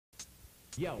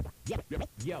Yo,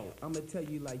 I'ma tell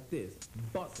you like this,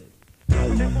 bust it.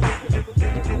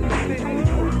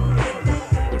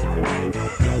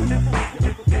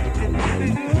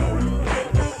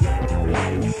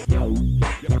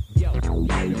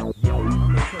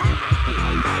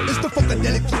 It's the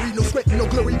Funkadelic Furry, no sweat, no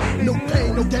glory, no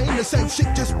pain, no gain, the same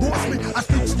shit just bores me. I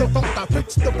speak the funk, I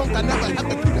preach the funk, I never have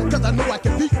to creep, cause I know I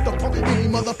can beat the funk. Any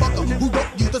motherfucker who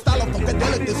don't use the style of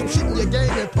Funkadelic, there's some shit in your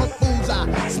game and punk fools, I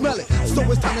smell it. So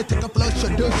it's time to take a flush, a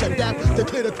douche, a dap, to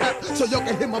clear the crap, so y'all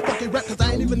can hear my fucking rap, cause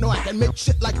I ain't even know I can make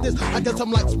shit like this. I guess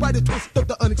I'm like Spider Twist of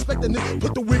the unexpectedness,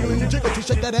 put the wiggle in the jiggle to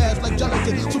shake that ass like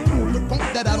gelatin, so prove the funk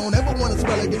that I don't ever wanna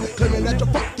smell again, claiming that you're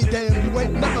funky, damn, you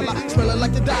ain't never lie, smelling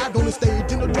like you died on the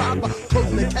stage in the drive-by,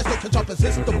 closing the cassette, catch up as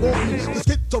it's the warning, the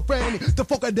schizophrenic, the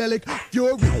Funkadelic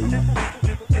Fury.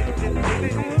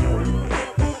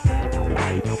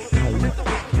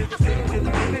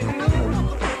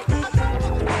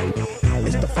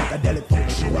 It's the Funkadelic Funk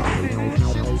Show.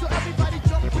 So everybody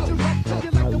jump, put your rump,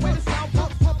 you like the way the sound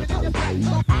pump it in your back.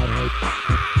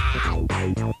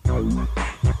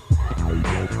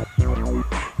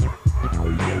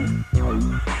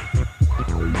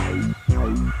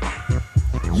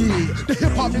 Yeah, the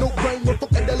hip-hop no-brain with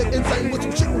Funkadelic insane with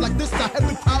some shit like this. I have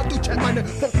the crowd do chant my name,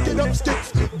 funk it up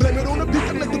sticks. Blame it on the beat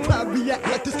and make the crowd react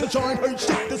like this, cause y'all ain't heard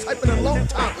shit this hype in a long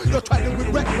time. Y'all tried it with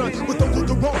rap rhymes, but those are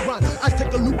the wrong rhyme. I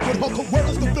take a loop with hardcore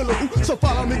words to fill a hoop, so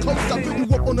follow me close, I'll fill you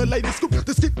up on the latest scoop.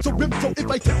 The Skizo rip, so if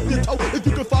I tip your toe, if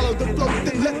you can follow the flow,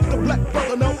 then let the black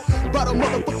brother know. About a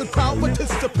motherfucking crowd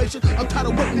participation, I'm tired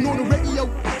of waiting on the radio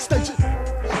station.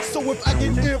 So if I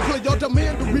get airplay, y'all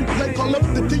demand the replay. Call up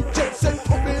the DJ, say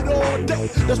pump it all day.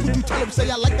 That's what you tell them, say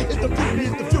I like to hit the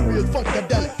furious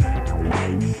Funkadelic.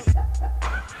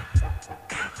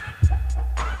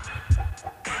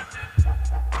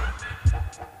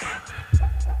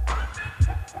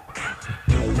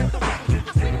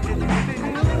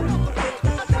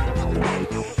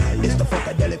 It's the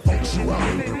Funkadelic Funk Show.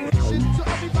 So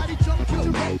everybody jump to the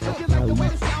road, you like the way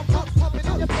the sound pump it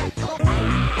in your back.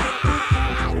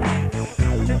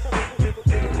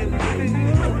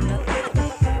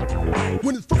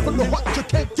 When it's from the heart, you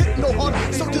can't get no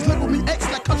harder. So just label me X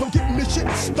like cause I'm getting this shit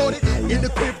started. In the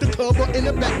crib, the club, or in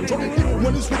the back door. Even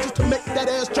when it switches to make that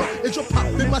ass jump. It's your pop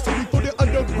in my city for the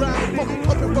underground funk.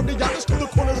 Pumping from the yachts to the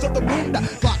corners of the room.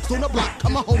 That blocks on the block,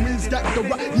 come my homies got the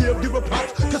rock. Yeah, give a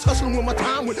props, cause hustling with my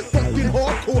time with funkin'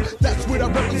 hardcore. That's what I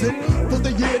represent. For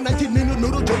the year 19 in a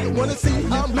little joint. You wanna see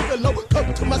how I'm living low?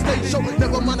 Come to my stage show.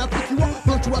 Never mind, I pick you up,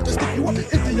 blunt you out to stick you up.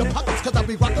 Empty your pockets, cause I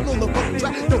be rocking on the funk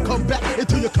track. Don't come back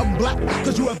until you come black.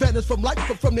 Cause you have vanished from life,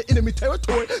 but from the enemy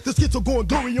territory. The Skizo going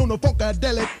glory on the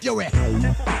Funkadelic Fury.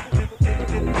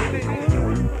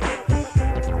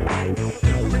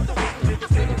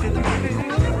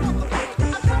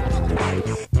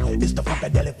 It's the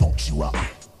Funkadelic Funk Show.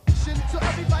 So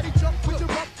everybody jump with your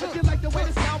rump.